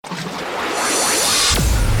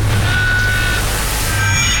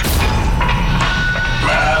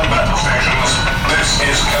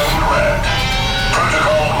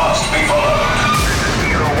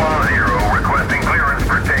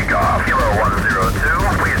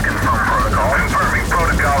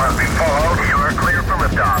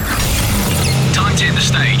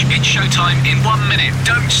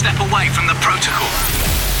don't step away from the protocol.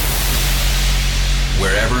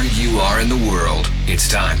 Wherever you are in the world, it's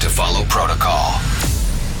time to follow protocol.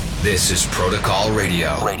 This is Protocol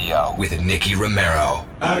Radio with Nicky Romero.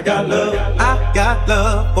 I got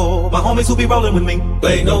love for my homies who be rolling with me.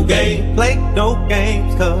 Play no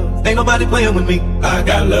games, cause ain't nobody playing with me. I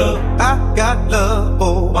got love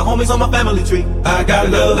for my homies on my family tree. I got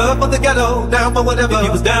love for the ghetto, down for whatever. If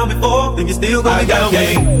you was down before, then you still gonna be down.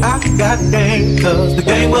 I got game, cause the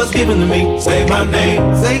game was given to me. Say my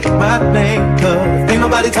name, cause ain't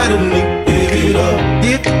nobody tighter than me. Give it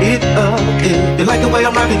up, if you like the way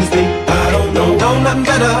I'm rocking this beat. I don't know nothing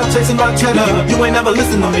better, chasing my cheddar. You ain't never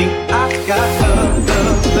listen to me. I got love.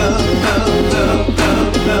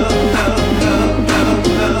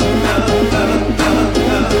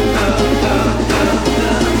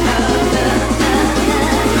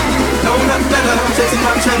 No, nothing better, chasing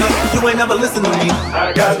my cheddar. You ain't never listen to me.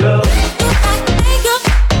 I got love.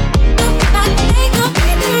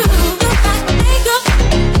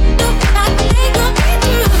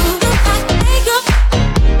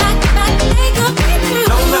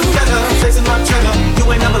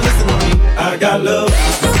 I got love.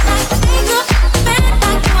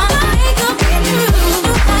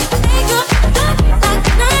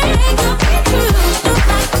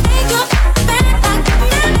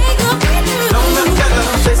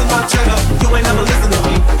 Chasing my cheddar, you ain't never listen to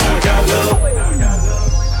me.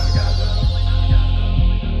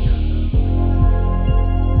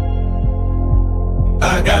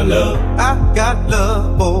 I got love. I got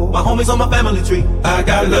love for my homies on my family tree. I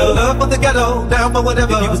got love for the ghetto, down for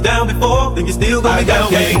whatever. If you was down before, then you still gonna be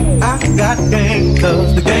down. I got game,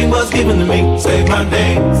 cause the game was given to me. Say my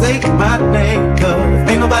name, cause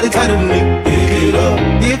ain't nobody tighter than me. Give it up,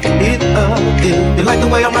 if you like the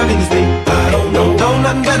way I'm rocking this beat. I don't know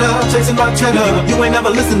nothing better, chasing my cheddar. You ain't never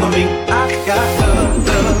listen to me. I got love.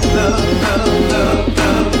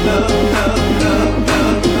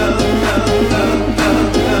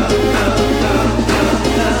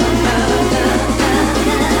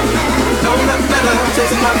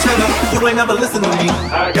 Chasing my cheddar, you ain't never listen to me.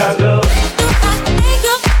 I got love.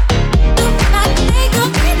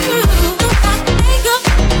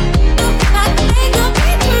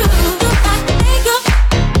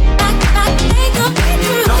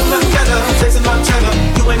 No, nothing better, chasing my cheddar,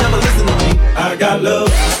 you ain't never listen to me. I got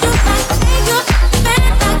love.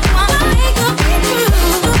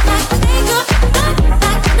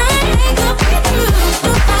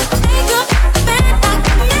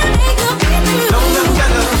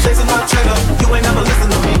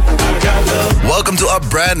 Welcome to a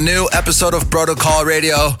brand new episode of Protocol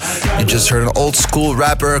Radio. You just heard an old school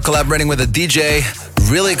rapper collaborating with a DJ.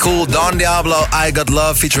 Really cool, Don Diablo, I Got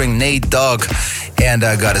Love featuring Nate Dogg. And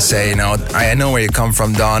I gotta say, I know where you come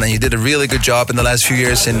from, Don, and you did a really good job in the last few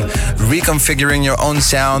years in reconfiguring your own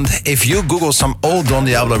sound. If you Google some old Don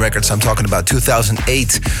Diablo records, I'm talking about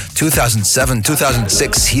 2008, 2007,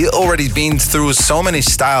 2006, he already been through so many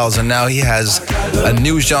styles, and now he has a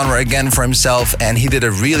new genre again for himself, and he did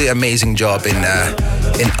a really amazing job in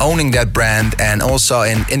owning that brand, and also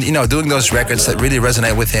in doing those records that really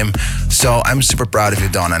resonate with him. So I'm super proud of you,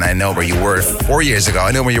 Don, and I know where you were 4 years ago,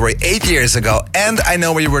 I know where you were 8 years ago, and I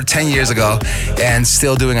know where you were 10 years ago, and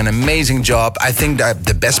still doing an amazing job. I think that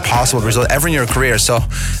the best possible result ever in your career. So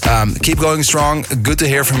keep going strong. Good to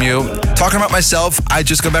hear from you. Talking about myself, I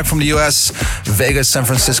just got back from the US, Vegas, San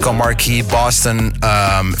Francisco, Marquee, Boston,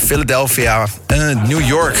 Philadelphia, New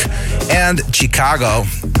York, and Chicago.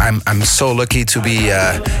 I'm so lucky to be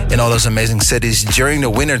in all those amazing cities during the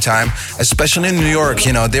winter time, especially in New York.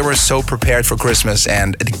 They were so prepared for Christmas,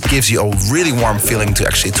 and it gives you a really warm feeling to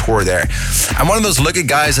actually tour there. I'm one of those lucky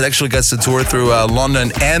guys that actually gets to tour through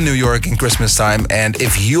London and New York in Christmas time. And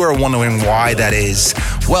if you are wondering why that is,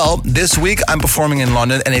 well, this week I'm performing in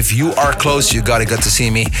London, and if you are close, you gotta get to see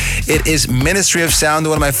me. It is Ministry of Sound,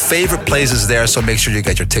 one of my favorite places there, so make sure you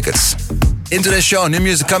get your tickets. Into the show, new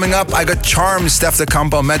music coming up. I got Charm, Steph De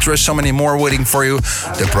Campo, Metro, so many more waiting for you.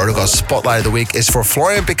 The Protocol Spotlight of the Week is for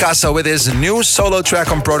Florian Picasso with his new solo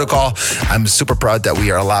track on Protocol. I'm super proud that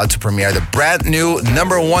we are allowed to premiere the brand new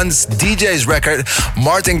 #1 DJ's record,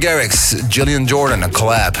 Martin Garrix, Jillian Jordan, a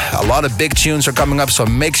collab. A lot of big tunes are coming up, so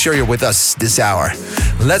make sure you're with us this hour.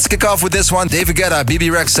 Let's kick off with this one. David Guetta, BB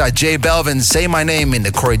Rexa, J Belvin, Say My Name in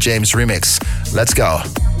the Corey James remix. Let's go.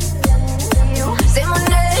 Say my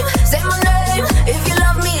name, say my name. If you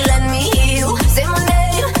love me, let me hear you. Say my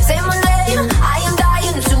name, say my name. I am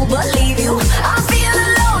dying to believe you. I feel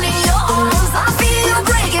alone in your arms. I feel you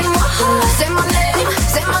breaking my heart. Say my name,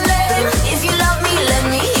 say my name. If you love me, let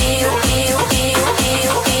me hear you.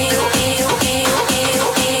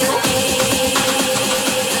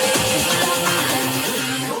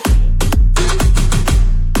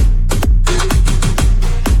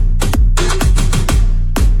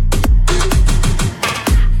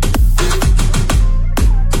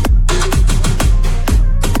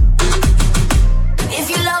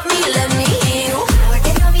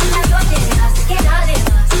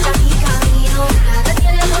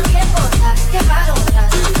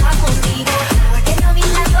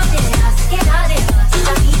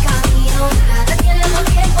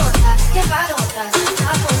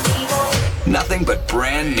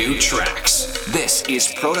 is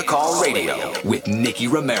Protocol Radio with Nicky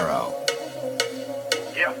Romero.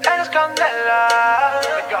 Eres candela,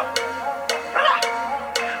 let go.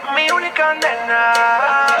 Mi única nena.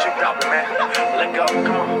 Let go,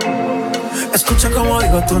 come on. Escucha como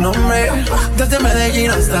digo tu nombre, desde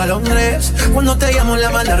Medellín hasta Londres. Cuando te llamo la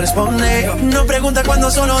manda responde. No pregunta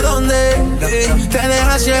cuándo, solo dónde. Te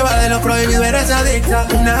dejas llevar de lo prohibido, eres adicta.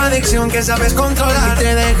 Una adicción que sabes controlar.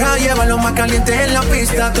 Te deja llevar lo más caliente en la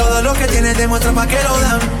pista. Todo lo que tienes demuestra pa' que lo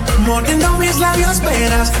dan. Mordiendo mis labios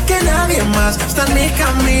verás que nadie más está en mi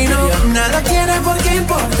camino. Nada tiene por qué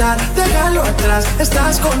importar, déjalo atrás,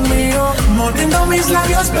 estás conmigo. Mordiendo mis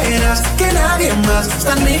labios verás que nadie más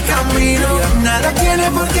está en mi camino. Nada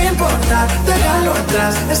tiene por qué importar, déjalo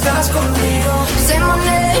atrás, estás conmigo. Say my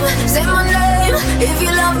name, if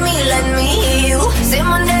you love me, let me hear you. Say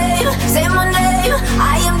my name,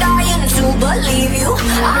 I am dying to believe you.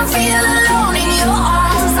 I feel alone in your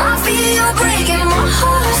arms, I feel you breaking my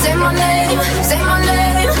heart. Say my name,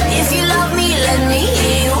 if you love me, let me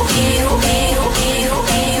hear you.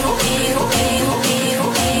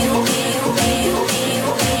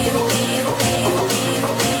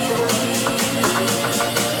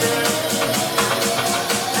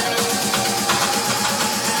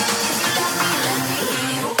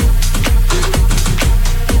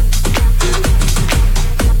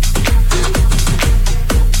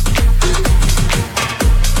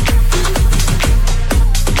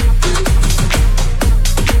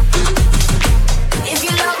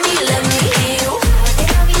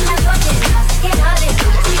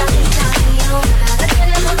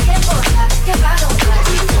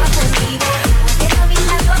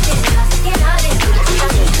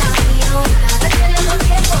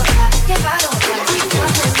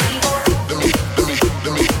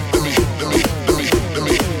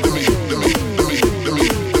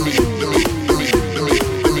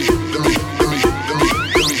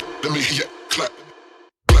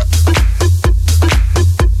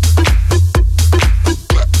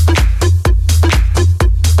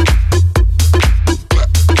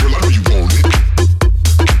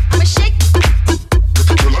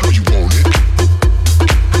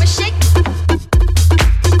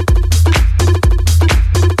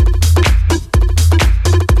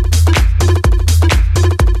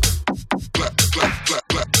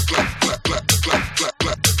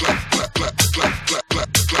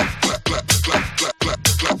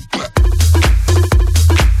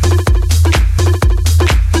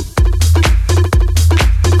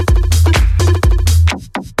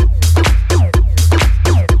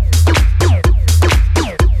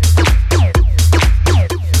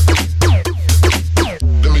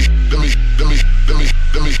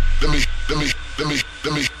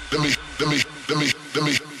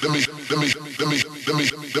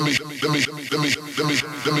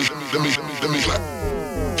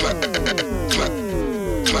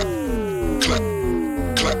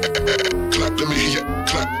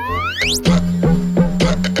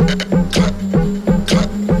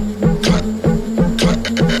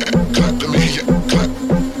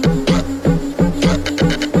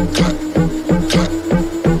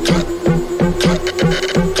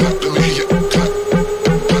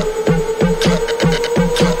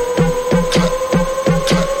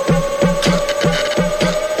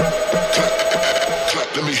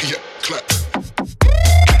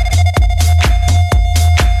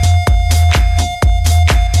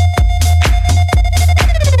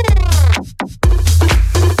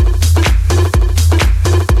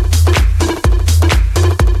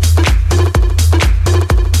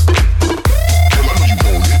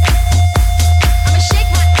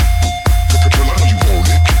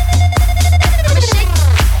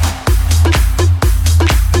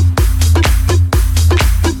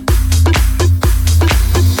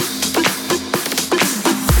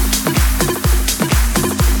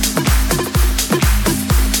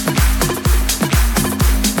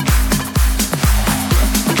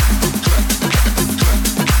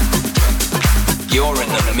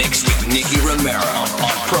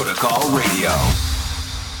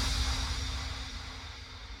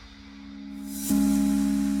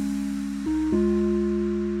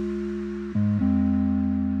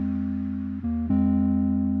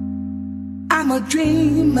 I'm a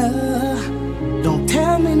dreamer. Don't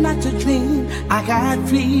tell me not to dream. I got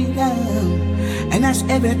freedom, and that's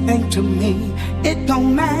everything to me. It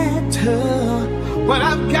don't matter what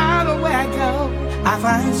I've got or where I go. I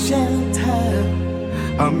find shelter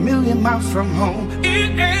 1,000,000 miles from home.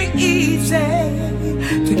 It ain't easy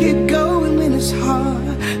to get going when it's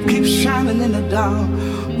hard. Keep shining in the dark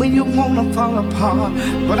when you wanna fall apart.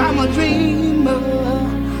 But I'm a dreamer.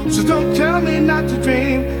 So don't tell me not to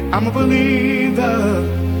dream, I'm a believer.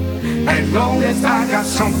 As long as I got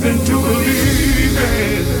something to believe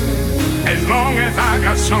in. As long as I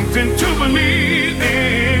got something to believe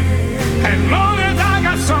in. As long as I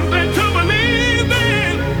got something to believe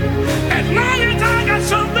in. As long as I got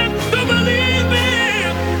something to believe in.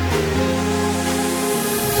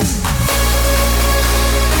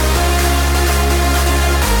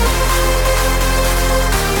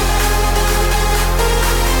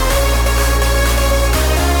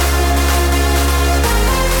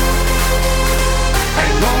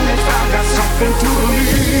 Something to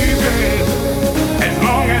believe in. As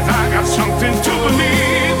long as I got something to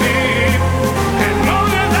believe in. As long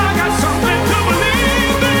as I got something to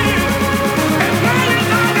believe in. As long as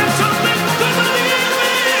I got something to believe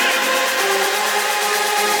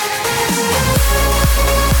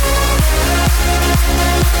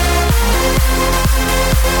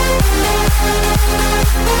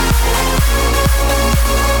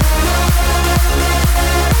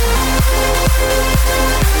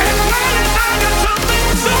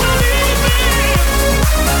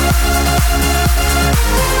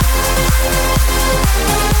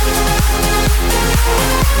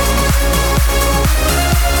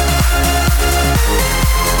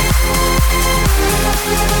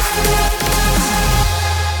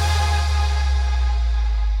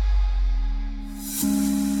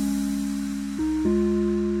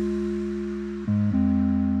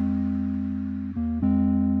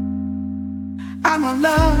I'm a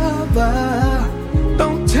lover,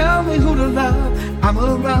 don't tell me who to love, I'm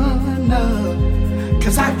a runner,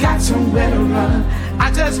 'cause I got somewhere to run.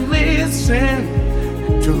 I just listen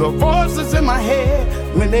to the voices in my head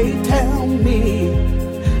when they tell me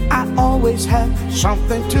I always have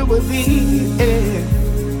something to believe in.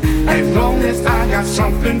 As long as I got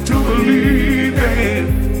something to believe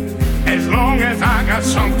in. As long as I got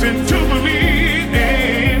something to believe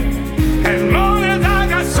in. As long as I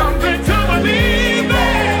got something to believe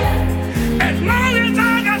in. As long as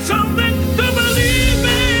I got something to believe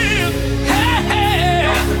in. Hey,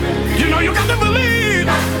 hey. You know you got to believe.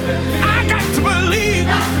 I got to believe.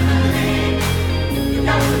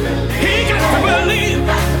 He got to believe.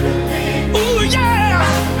 Ooh, yeah.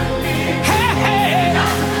 Hey, hey.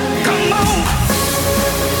 Come on.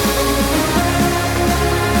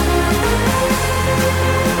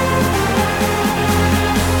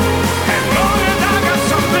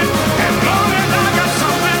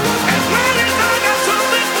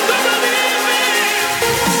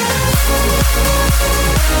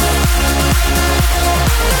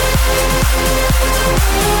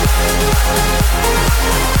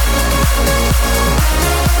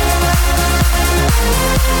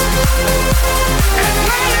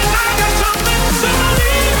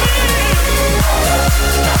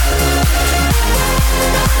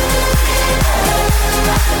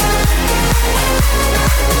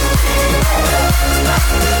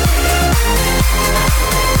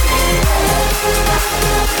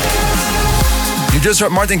 You just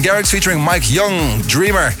heard Martin Garrix featuring Mike Young,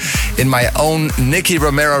 Dreamer, in my own Nicky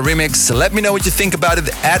Romero remix. Let me know what you think about it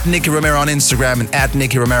at Nicky Romero on Instagram and at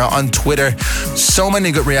Nicky Romero on Twitter. So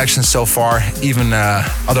many good reactions so far. Even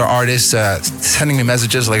other artists sending me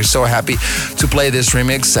messages like, so happy to play this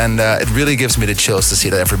remix, and it really gives me the chills to see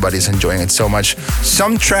that everybody's enjoying it so much.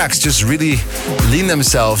 Some tracks just really lean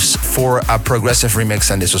themselves for a progressive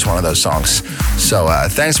remix, and this was one of those songs. So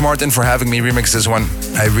thanks, Martin, for having me remix this one.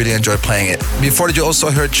 I really enjoyed playing it. Before that, you also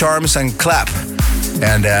heard Charms and Clap.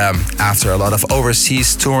 And after a lot of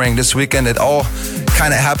overseas touring this weekend, it all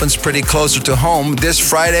kind of happens pretty closer to home. This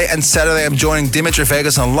Friday and Saturday, I'm joining Dimitri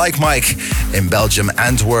Vegas and Like Mike in Belgium,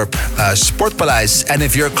 Antwerp, Sportpaleis. And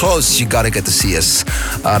if you're close, you got to get to see us.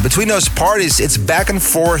 Between those parties, it's back and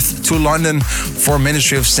forth to London for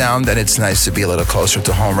Ministry of Sound, and it's nice to be a little closer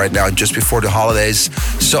to home right now, just before the holidays.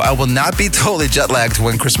 So I will not be totally jet-lagged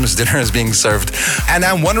when Christmas dinner is being served. And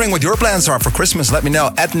I'm wondering what your plans are for Christmas. Let me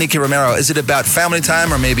know at Nicky Romero. Is it about family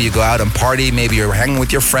time, or maybe you go out and party? Maybe you're hanging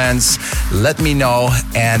with your friends? Let me know,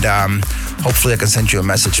 and hopefully I can send you a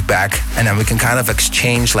message back, and then we can kind of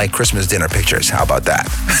exchange like Christmas dinner pictures. How about that?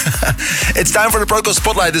 It's time for the Protocol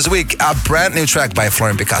Spotlight this week. A brand new track by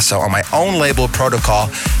Florian Picasso on my own label, Protocol.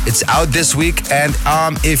 It's out this week, and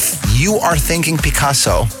if you are thinking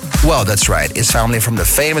Picasso, well, that's right. It's family from the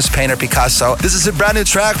famous painter Picasso. This is a brand new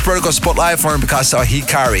track, Protocol Spotlight, Florian Picasso,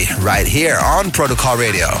 Hikari, right here on Protocol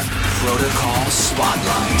Radio. Protocol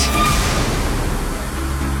Spotlight.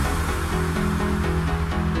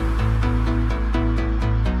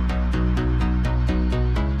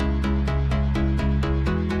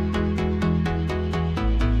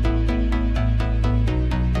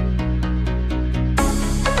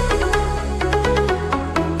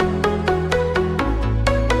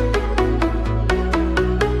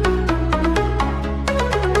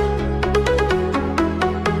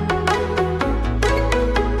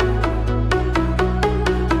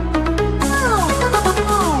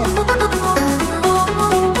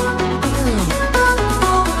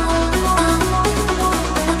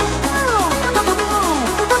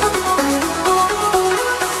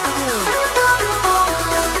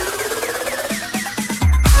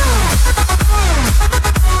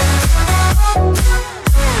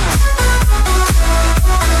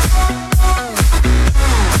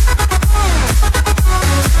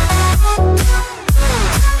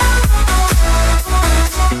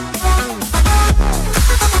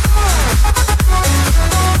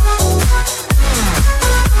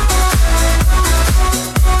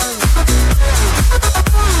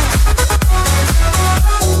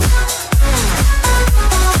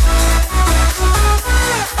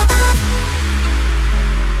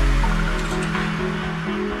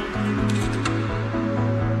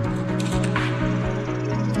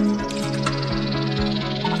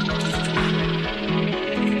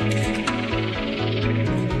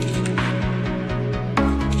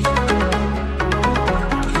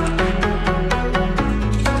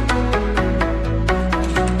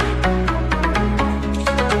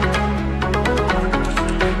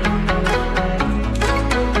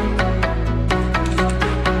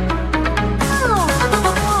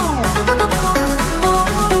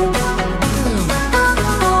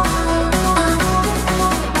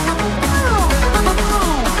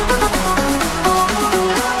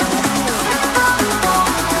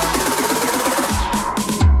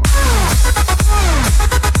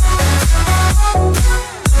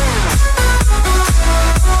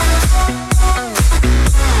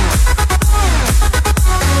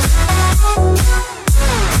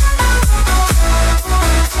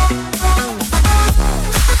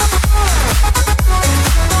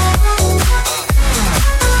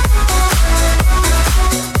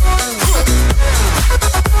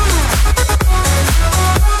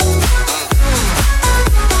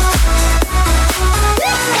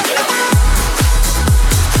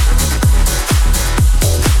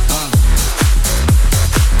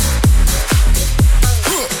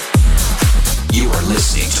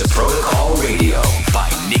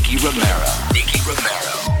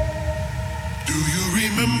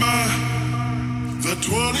 The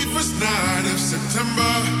 21st night of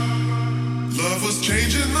September, love was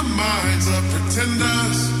changing the minds of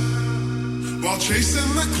pretenders while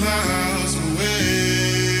chasing the clouds away.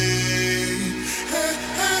 Hey,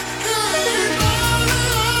 hey, hey.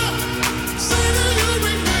 Say that you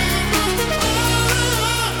remember.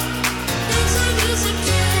 Dancing in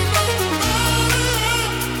September.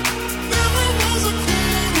 Never was a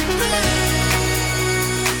cooler day.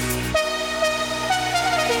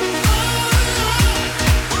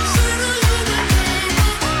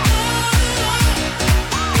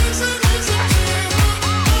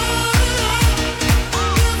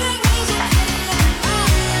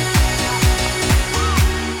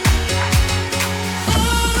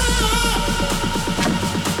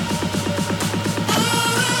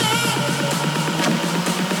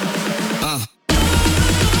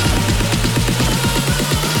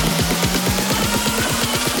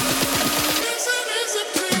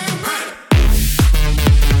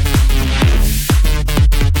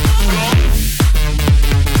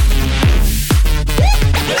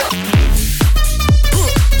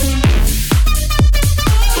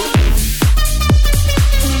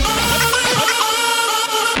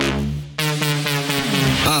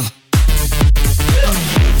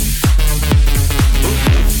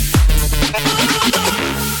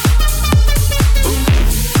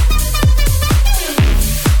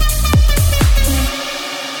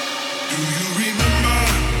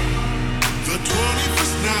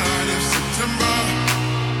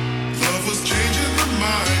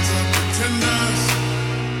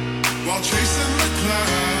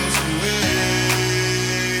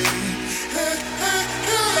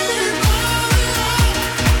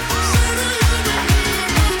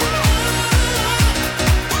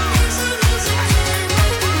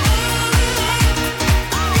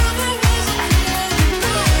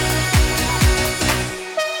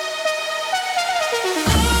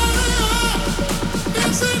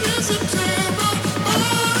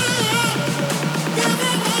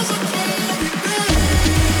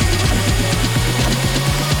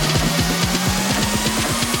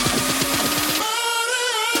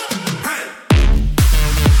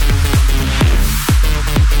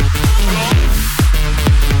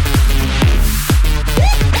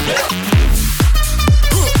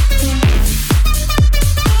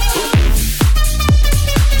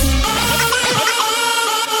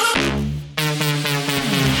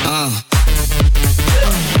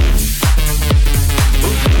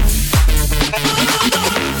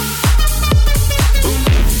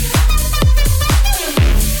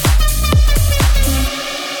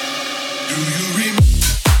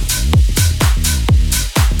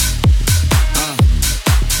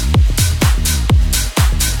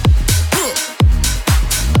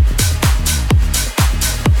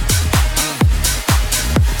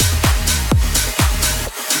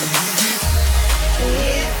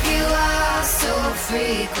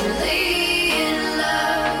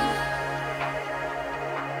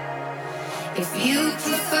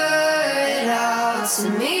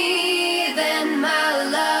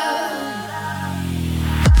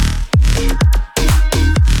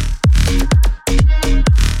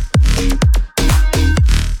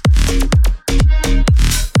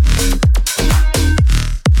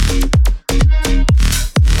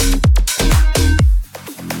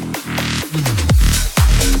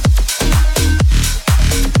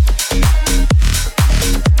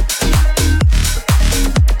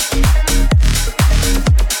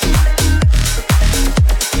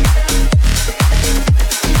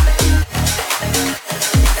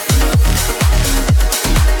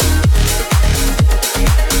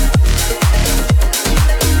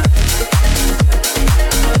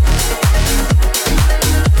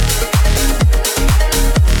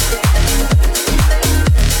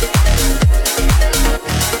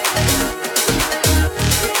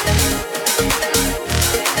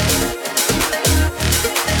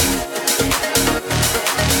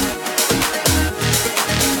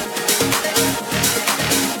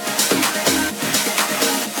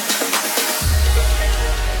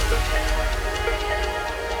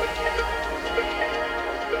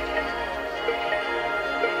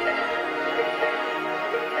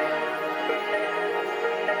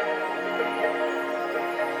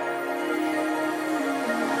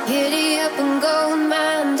 Giddy up and go,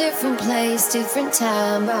 man, different place, different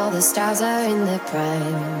time. All the stars are in their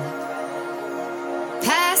prime.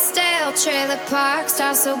 Pastel trailer park,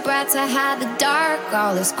 stars so bright to hide the dark.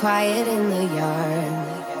 All is quiet in the yard.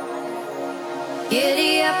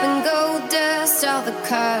 Giddy up and go, dust, all the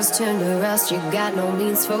cars turn to rust. You got no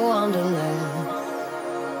means for wanderlust.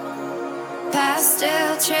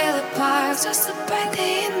 Pastel trailer parks, just so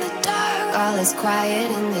brightly in the dark. All is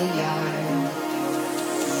quiet in the yard.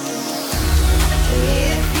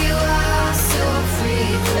 If you are so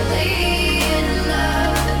frequently in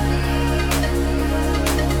love,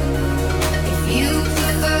 if you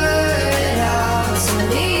prefer it all to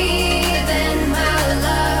me, then my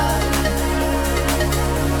love,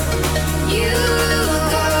 you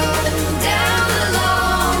go down the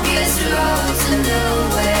longest road to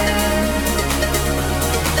nowhere.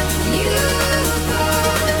 You go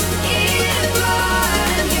in a bar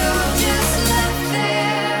and you're just left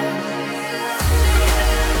there.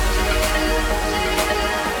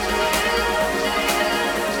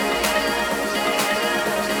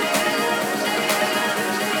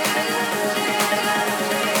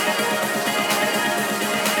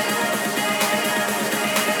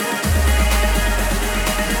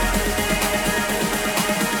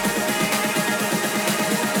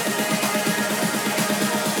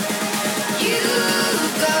 You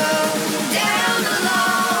go down the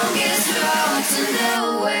longest road to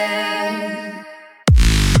nowhere. You go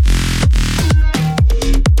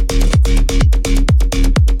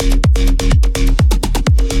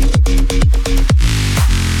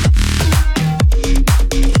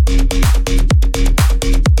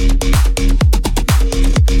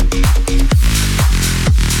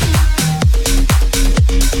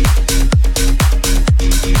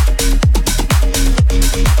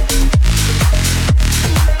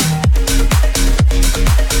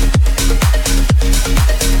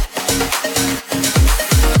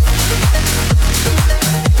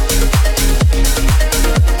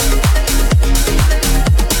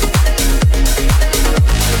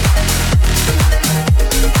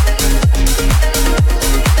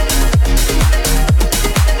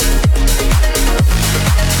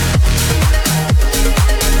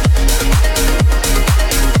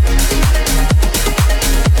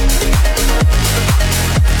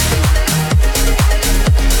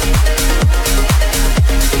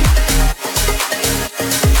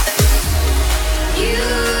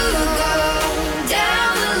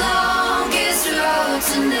down the longest road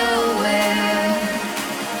to nowhere.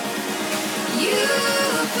 You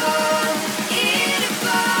go in a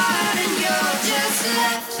bar and you're just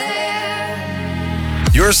left there.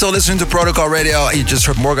 You're still listening to Protocol Radio. You just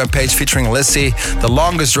heard Morgan Page featuring Lissy, The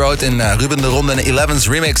Longest Road in Ruben de Ronde and 11's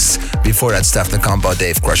remix. Before that, Steph Nicampo,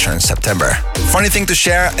 Dave Crusher in September. Funny thing to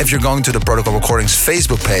share, if you're going to the Protocol Recordings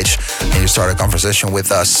Facebook page and you start a conversation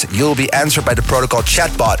with us, you'll be answered by the Protocol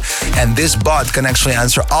chatbot. And this bot can actually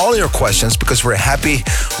answer all your questions because we're happy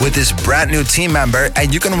with this brand new team member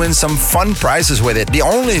and you can win some fun prizes with it. The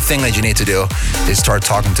only thing that you need to do is start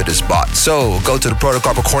talking to this bot. So go to the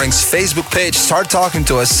Protocol Recordings Facebook page, start talking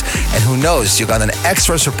to us, and who knows, you got an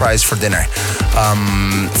extra surprise for dinner,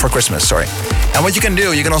 for Christmas, sorry. And what you can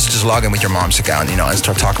do, you can also just log in with your mom's account, and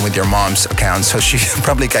start talking with your mom's account. So she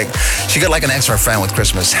probably she got like an extra friend with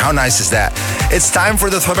Christmas. How nice is that? It's time for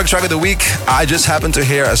the throwback track of the week. I just happened to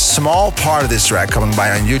hear a small part of this track coming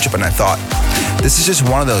by on YouTube, and I thought, this is just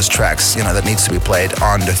one of those tracks, that needs to be played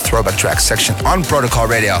on the throwback track section on Protocol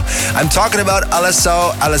Radio. I'm talking about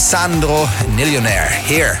Alessandro Millionaire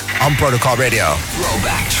here on Protocol Radio.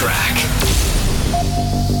 Throwback track.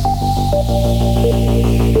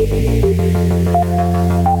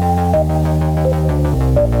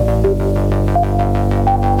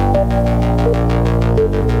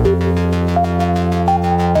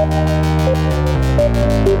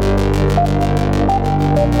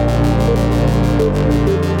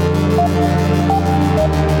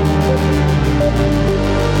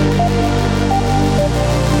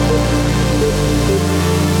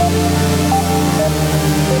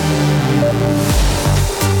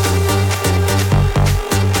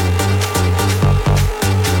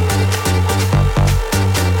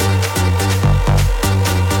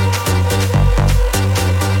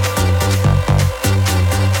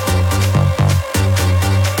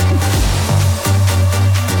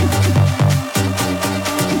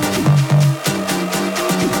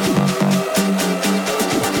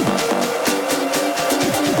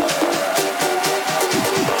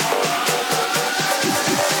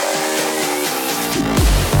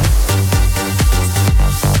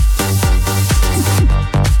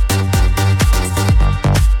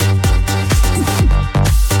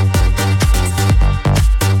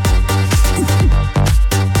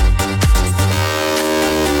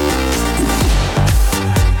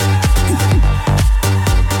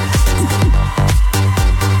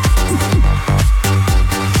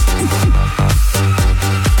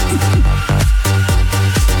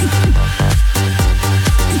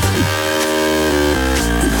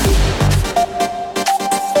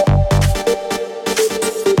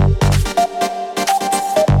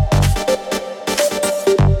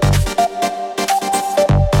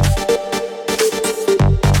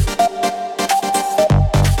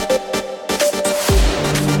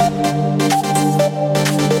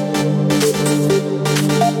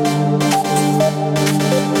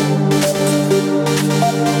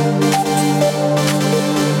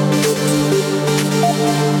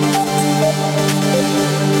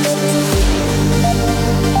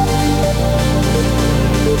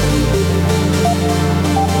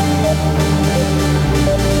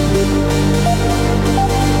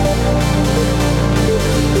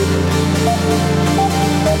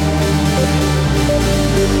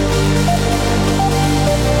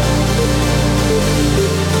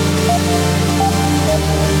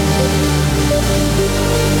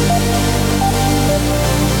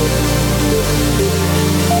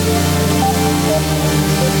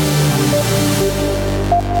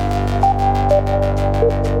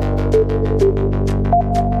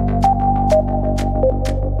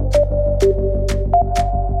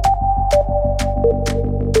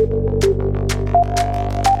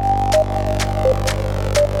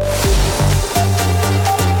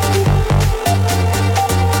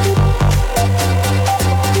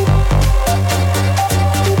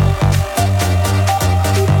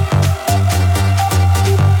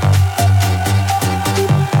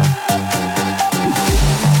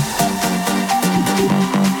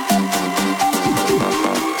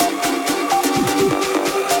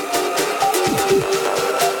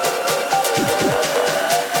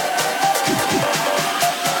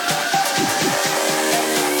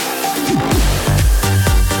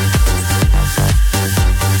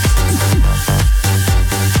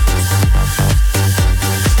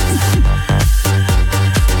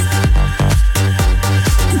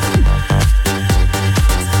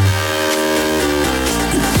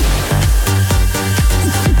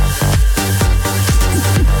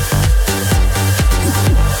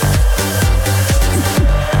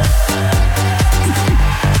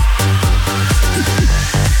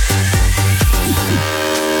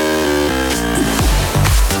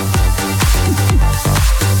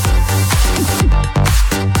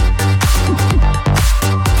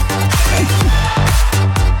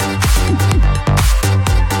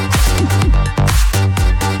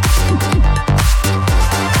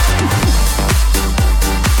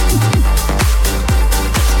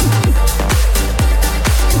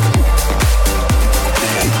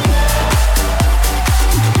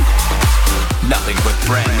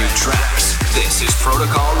 This is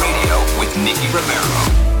Protocol Radio with Nicky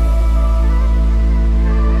Romero.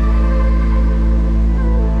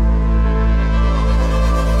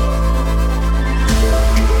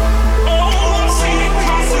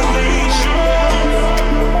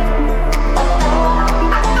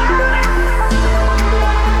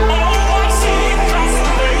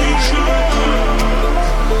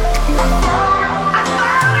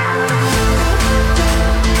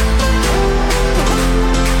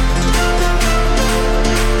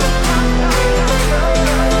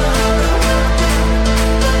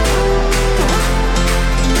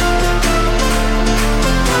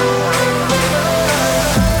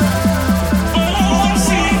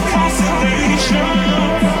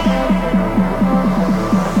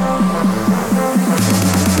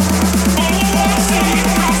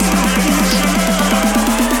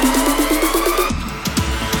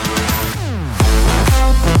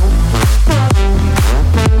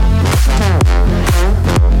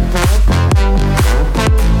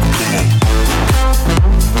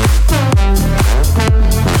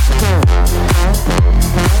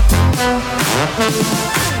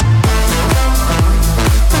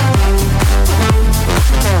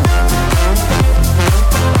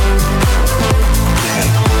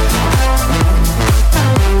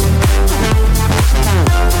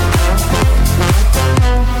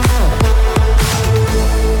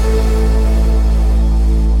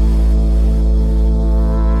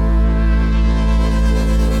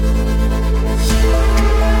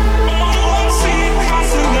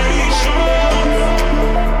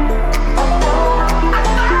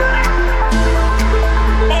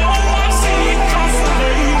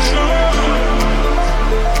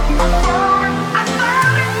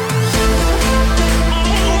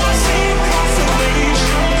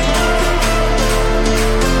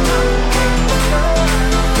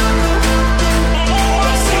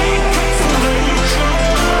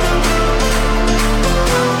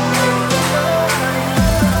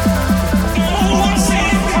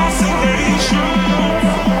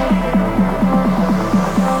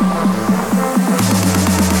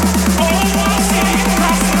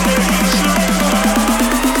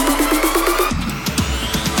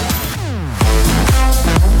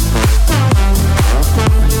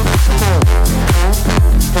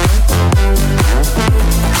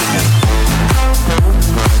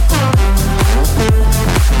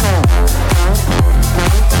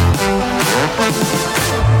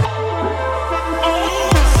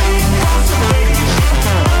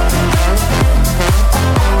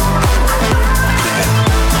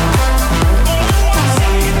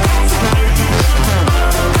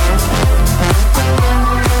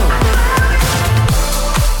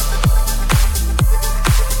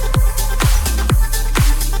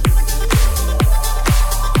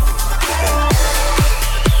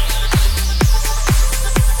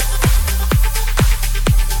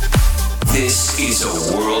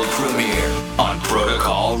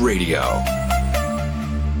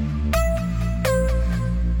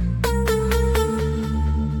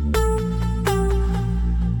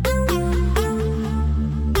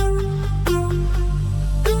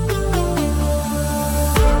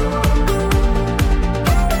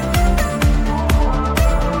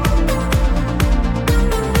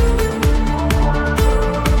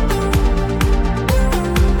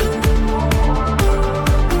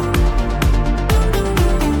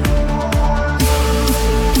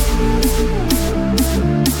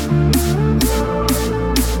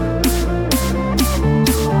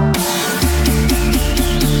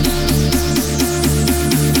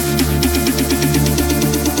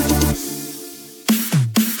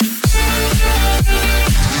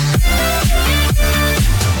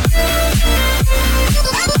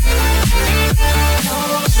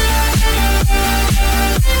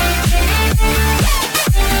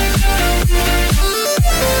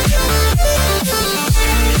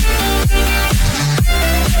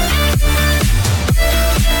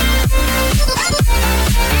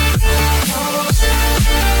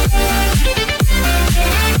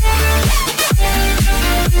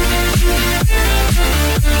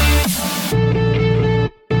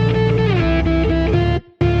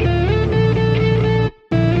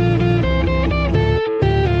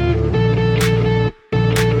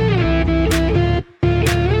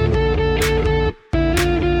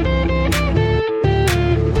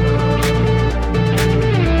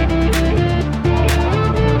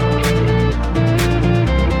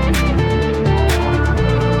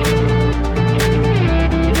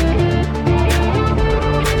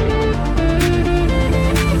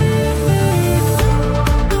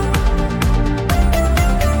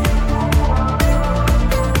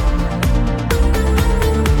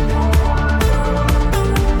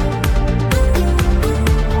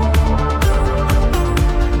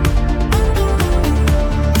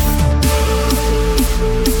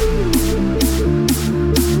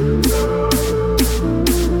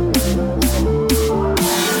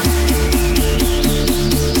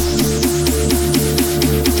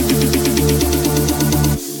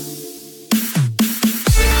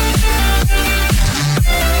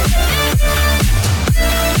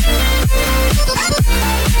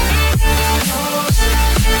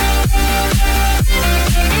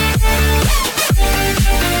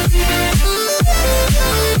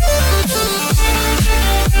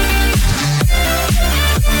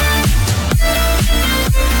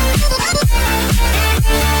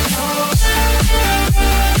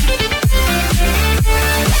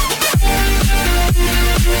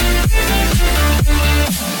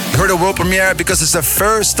 the world premiere because it's the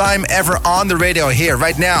first time ever on the radio here,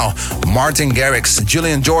 right now. Martin Garrix,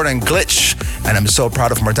 Julian Jordan, Glitch. And I'm so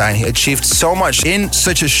proud of Martin. He achieved so much in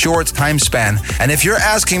such a short time span. And if you're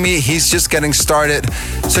asking me, he's just getting started.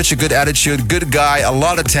 Such a good attitude, good guy, a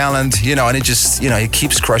lot of talent, and he just, he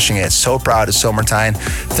keeps crushing it. So proud of So Martin.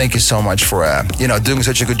 Thank you so much for, doing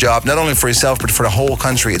such a good job, not only for yourself, but for the whole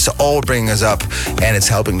country. It's all bringing us up and it's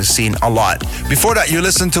helping the scene a lot. Before that, you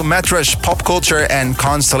listened to Matresh, Pop Culture and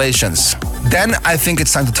Constellations. Then I think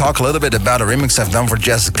it's time to talk a little bit about a remix I've done for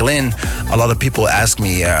Jess Glynn. A lot of people ask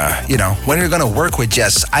me, when are you going to work with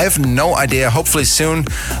Jess? I have no idea. Hopefully soon.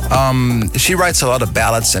 She writes a lot of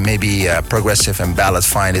ballads and maybe progressive and ballads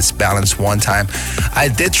find its balance one time. I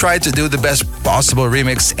did try to do the best possible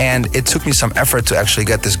remix and it took me some effort to actually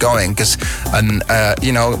get this going because,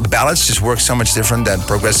 ballads just work so much different than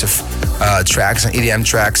progressive tracks and EDM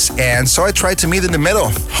tracks. And so I tried to meet in the middle.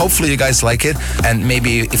 Hopefully you guys like it. And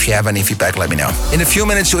maybe if you have any feedback, let me know. In a few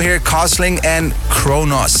minutes, you'll hear Cosling and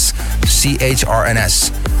Kronos,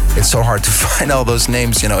 CHRNS. It's so hard to find all those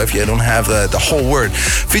names, if you don't have the whole word.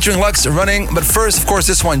 Featuring Lux Running. But first, of course,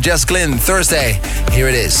 this one, Jess Glynn, Thursday. Here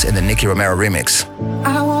it is in the Nicky Romero remix.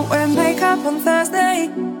 I won't wear makeup on Thursday.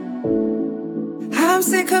 I'm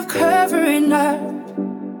sick of covering up.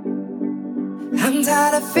 I'm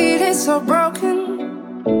tired of feeling so broken.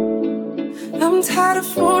 I'm tired of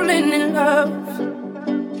falling in love.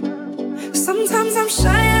 Sometimes I'm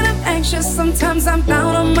shy and I'm anxious. Sometimes I'm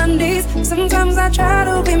down on my knees. Sometimes I try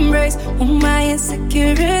to embrace all my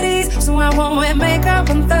insecurities. So I won't wear makeup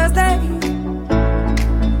on Thursday,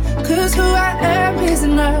 'cause who I am is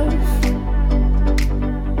enough.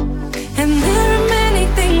 And there are many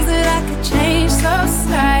things that I could change so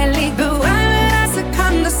slightly, but why would I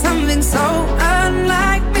succumb to something so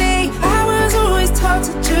unlike me? I was always taught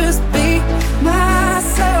to just be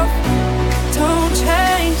myself. Don't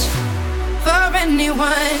change for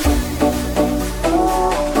anyone.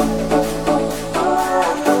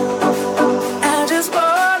 I just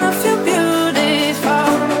wanna feel beautiful.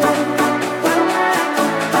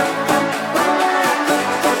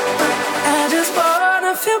 I just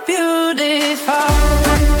wanna feel beautiful.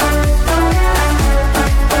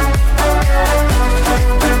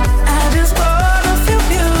 I just wanna feel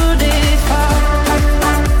beautiful.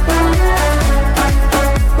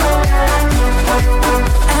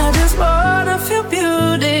 I just wanna feel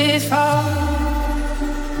beautiful.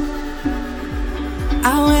 I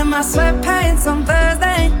wear my sweatpants on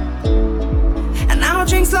Thursday, and I'll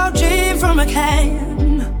drink slow gin from a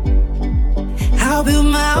can. I'll build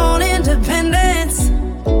my own independence.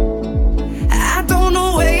 I don't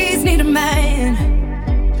always need a man.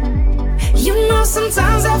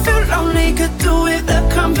 Sometimes I feel lonely, could do with the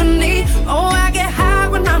company. Oh, I get high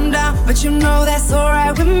when I'm down, but that's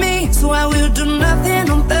alright with me. So I will do nothing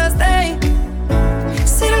on Thursday.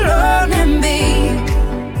 Sit alone and be.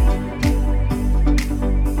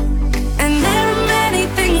 And there are many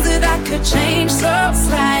things that I could change so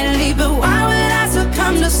slightly, but why would I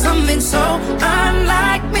succumb to something so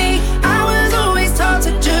unlike me? I was always taught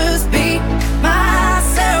to just be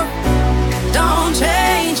myself. Don't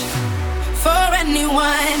change for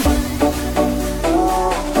anyone.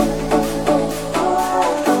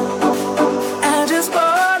 I just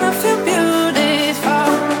wanna feel beautiful.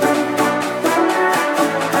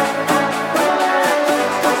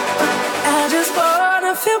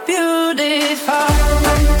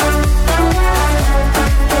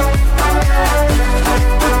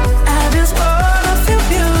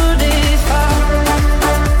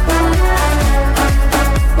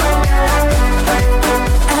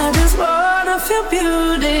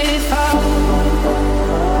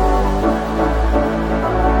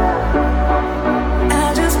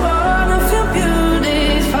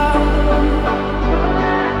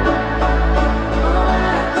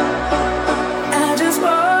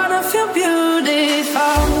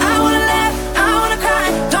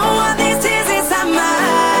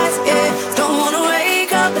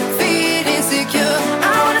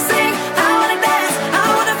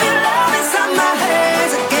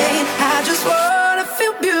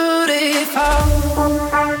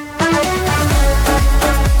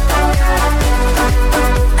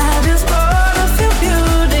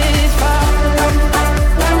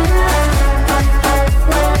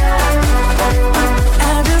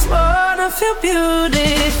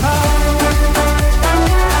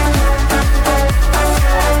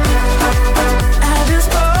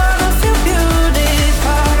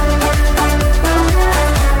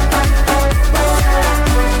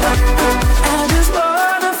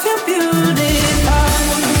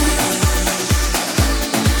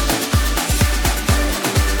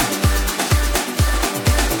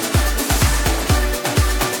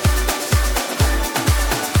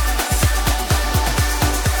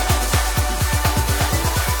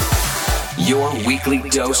 weekly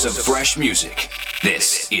dose of fresh music.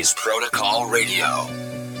 This is Protocol Radio.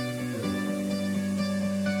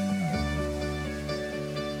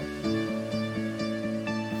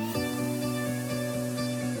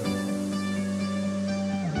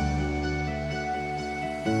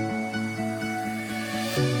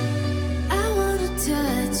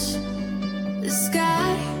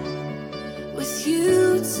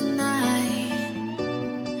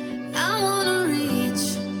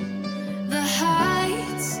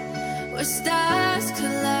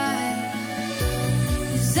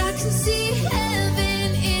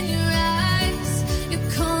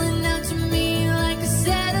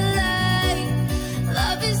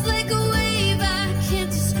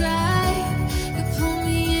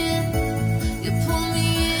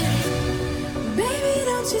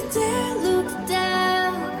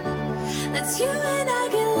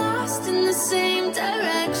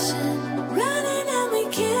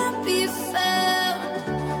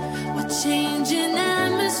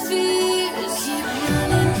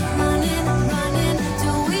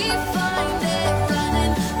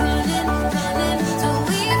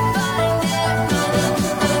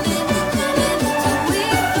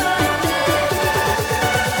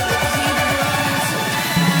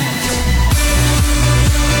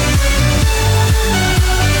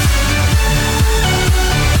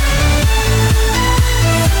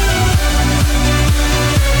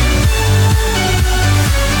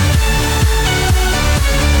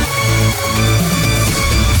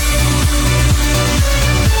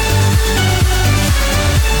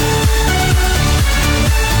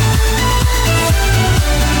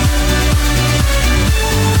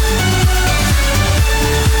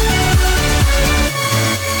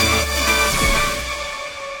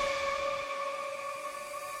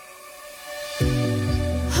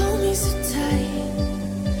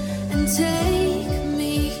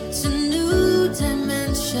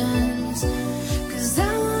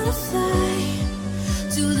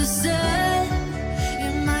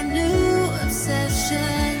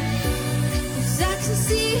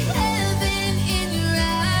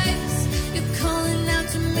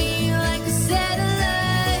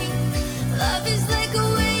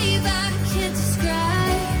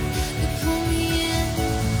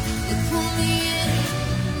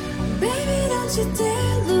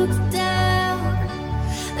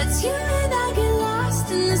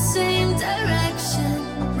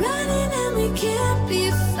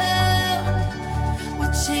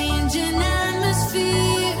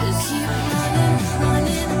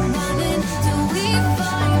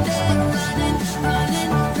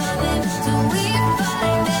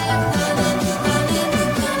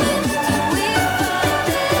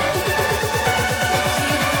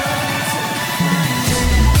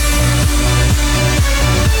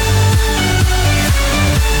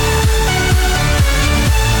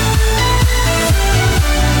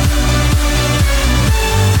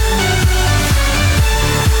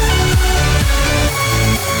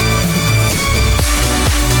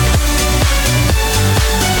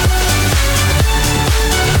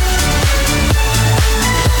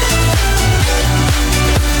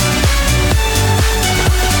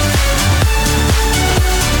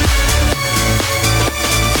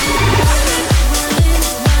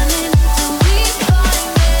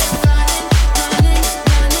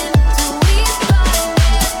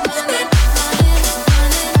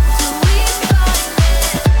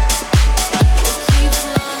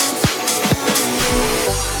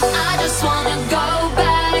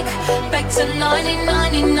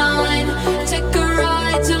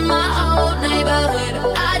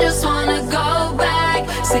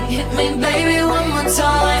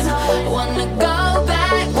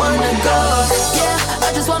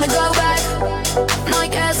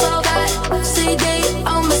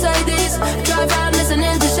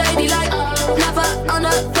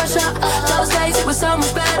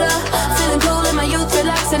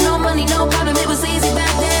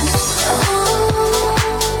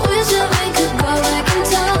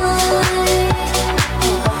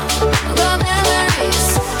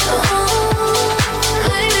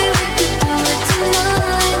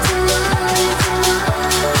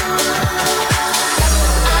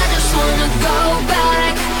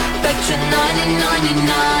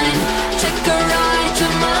 Take a ride to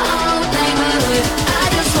my old neighborhood. I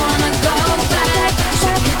just wanna go back,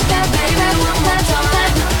 hit that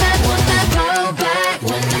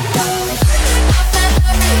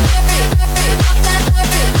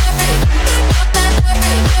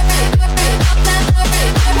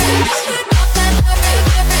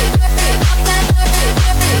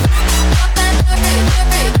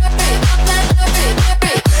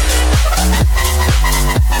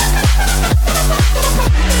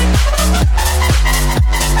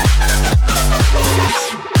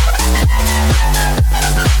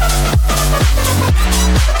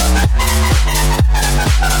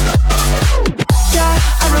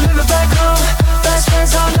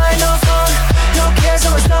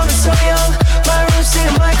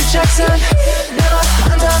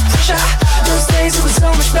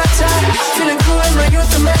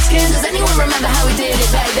asking, does anyone remember how we did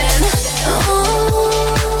it back then?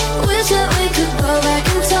 Oh, wish that we could go back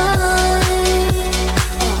in time.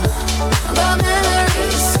 About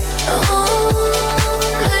memories. Oh,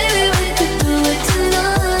 maybe we could do it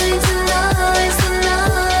tonight, tonight,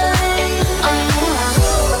 tonight.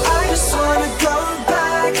 I just wanna go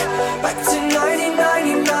back to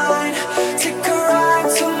 1999. Take a ride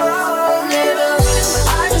to my old neighborhood.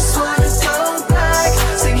 I just wanna go back,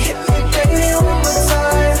 sing hit me baby one more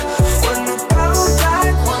time. Wanna go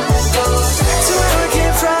back, wanna go back to where we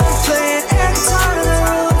came from, playing air guitar on the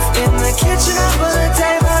roof, in the kitchen over the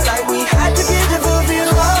table, like we had to get the view.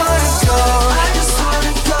 Wanna go, I just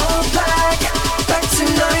wanna go back to 'cause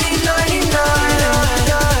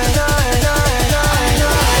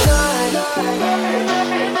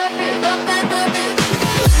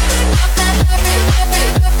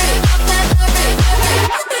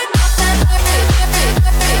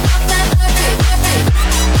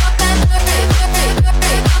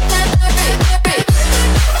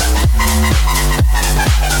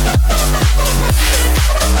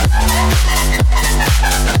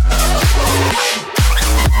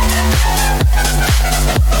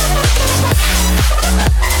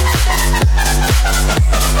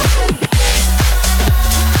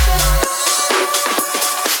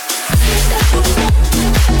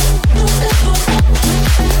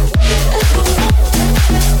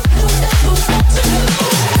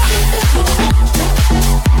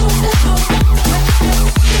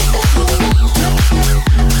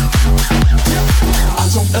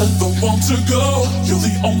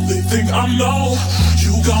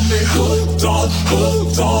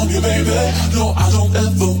you, baby. No, I don't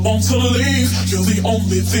ever want to leave. You're the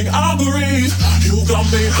only thing I breathe. You got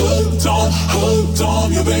me hooked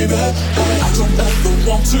on you, baby. I don't ever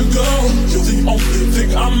want to go. You're the only thing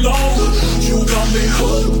I know. You got me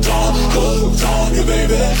hooked on you,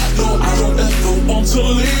 baby. No, I don't ever want to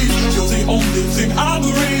leave. You're the only thing I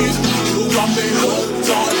breathe. You got me hooked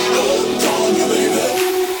on you, baby.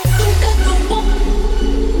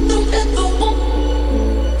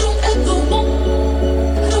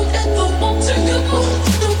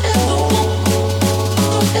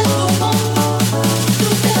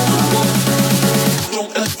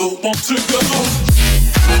 Want to go.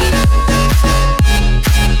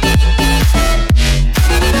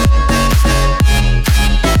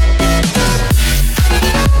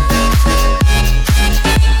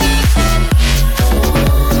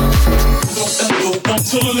 Don't ever want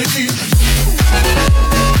to leave.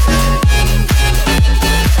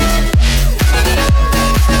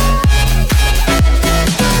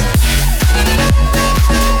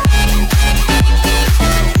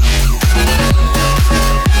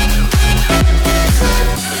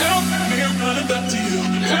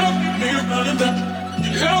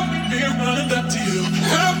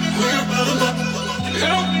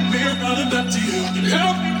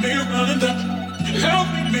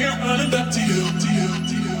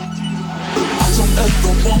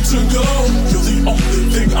 Want to go, you're the only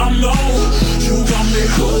thing I know. You got me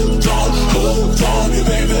hooked on you,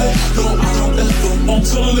 baby. No, I don't ever want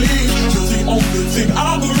to leave. You're the only thing I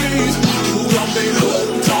breathe. You got me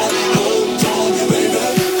hooked on you, baby.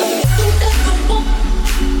 Don't ever want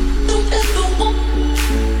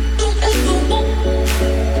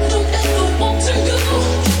to go.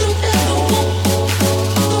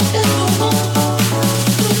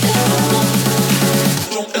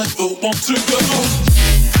 Don't ever want to go.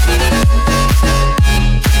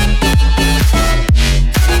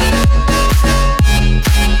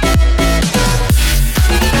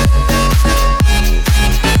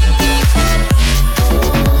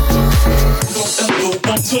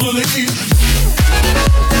 To leave.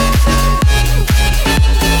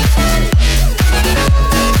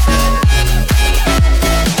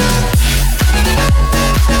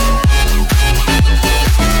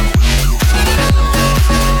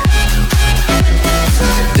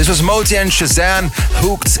 This was Moti and Shazam,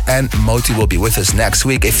 Hooked, and Moti will be with us next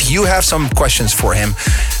week. If you have some questions for him,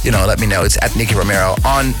 let me know. It's at Nicky Romero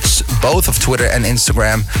on both of Twitter and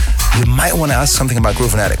Instagram. You might want to ask something about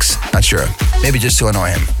Groove Fanatics. Not sure. Maybe just to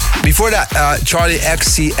annoy him. Before that, Charlie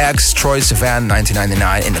XCX, Troy Sivan,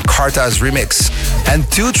 1999 in the Cartas remix. And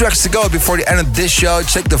 2 tracks to go before the end of this show.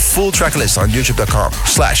 Check the full track list on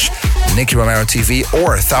youtube.com/Nicky Romero TV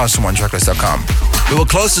or 1001tracklist.com. We will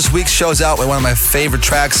close this week's shows out with one of my favorite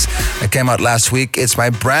tracks that came out last week. It's my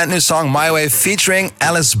brand new song, My Way, featuring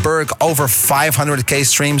Alice Berg. Over 500k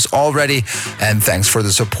streams already, and thanks for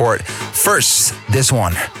the support. First, this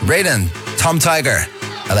one, Raiden, Tom Tiger,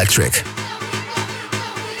 Electric.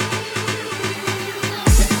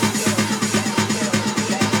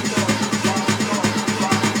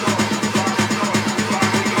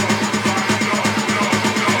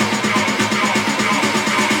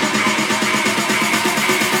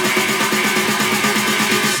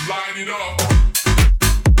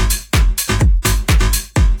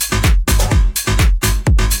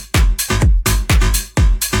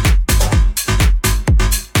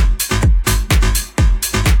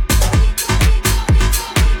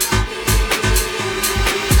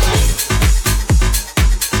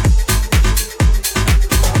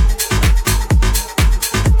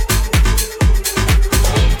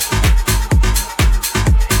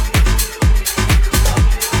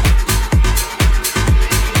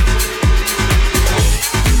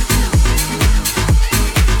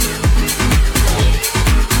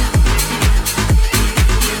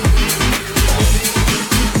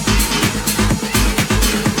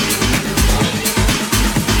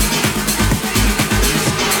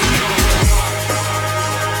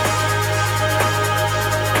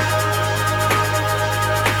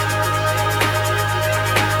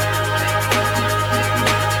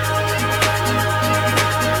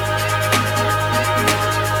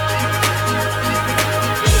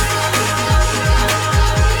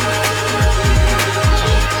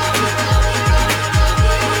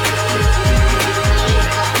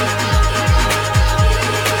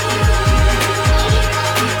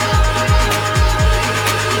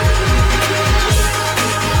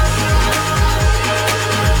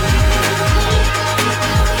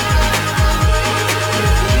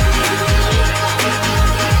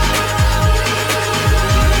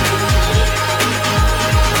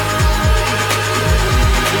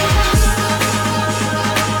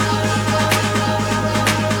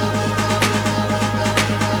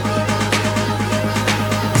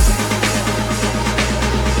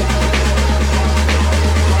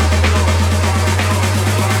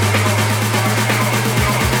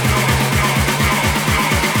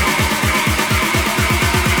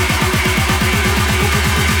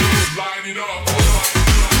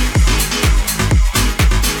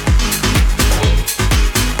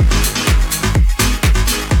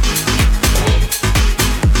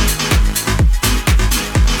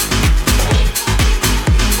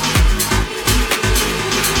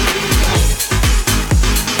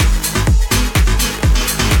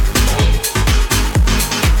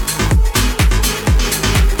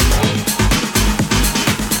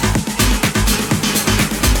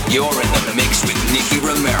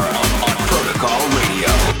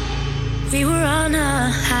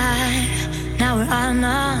 down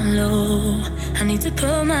on low. I need to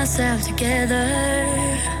pull myself together.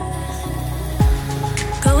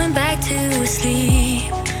 Going back to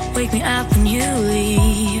sleep. Wake me up when you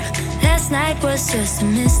leave. Last night was just a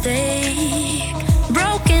mistake.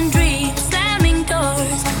 Broken dreams, slamming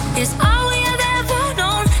doors is all we have ever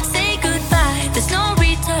known. Say goodbye, there's no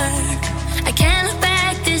return. I can't look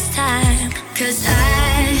back this time. 'Cause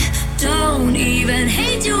I don't even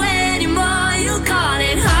hate you anymore. You call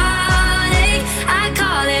it heartache, I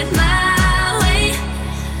call it my way.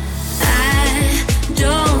 I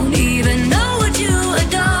don't even know what you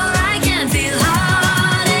adore. I can't feel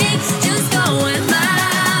heartache, just going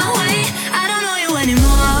my way. I don't know you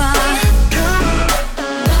anymore.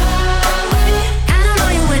 I don't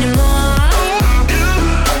know you anymore.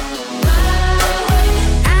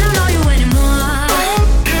 I don't know you anymore.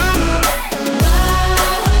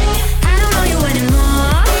 I don't know you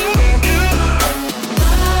anymore.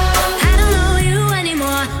 I don't know you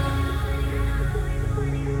anymore.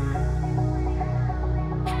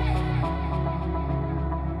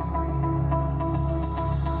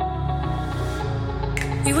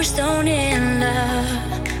 We were stone in love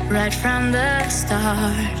right from the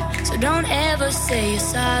start. So don't ever say you're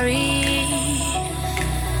sorry.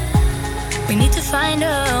 We need to find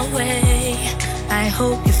a way. I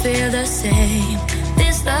hope you feel the same.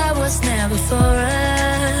 This love was never for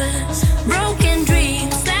us. Broken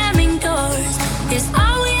dreams, slamming doors is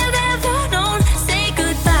all we have ever known. Say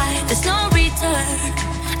goodbye, there's no return.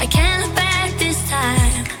 I can't look back this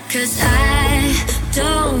time. 'Cause I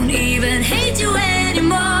don't even hate you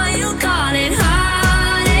anymore. You call it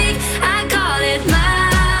heartache, I call it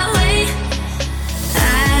my way.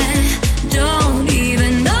 I don't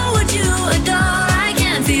even know what you adore. I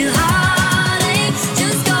can't feel heartache,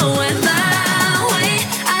 just going my way.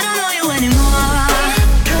 I don't know you anymore.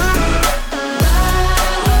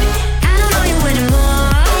 I don't know you anymore.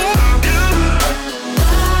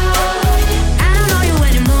 I don't know you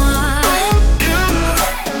anymore.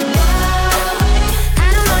 I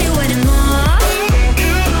don't know you anymore.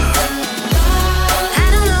 I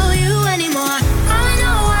don't know you anymore. All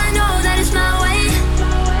I know that it's my way.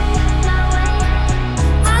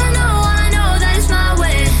 All I know that it's my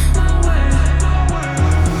way.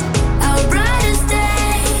 Our brightest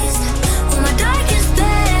days were my darkest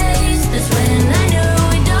days. That's when I knew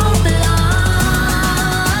we don't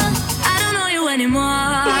belong. I don't know you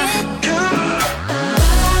anymore.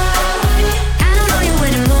 I don't know you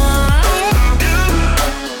anymore.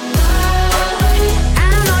 I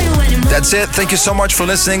don't know you anymore. That's it. Thank you so much for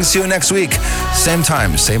listening. See you next week. Same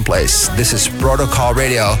time, same place. This is Protocol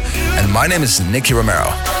Radio, and my name is Nicky Romero.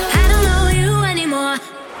 I don't know you anymore.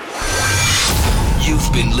 You've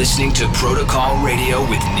been listening to Protocol Radio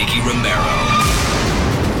with Nicky Romero.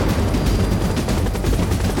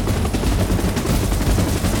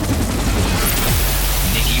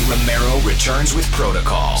 Nicky Romero returns with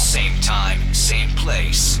Protocol. Same time, same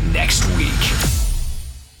place, next week.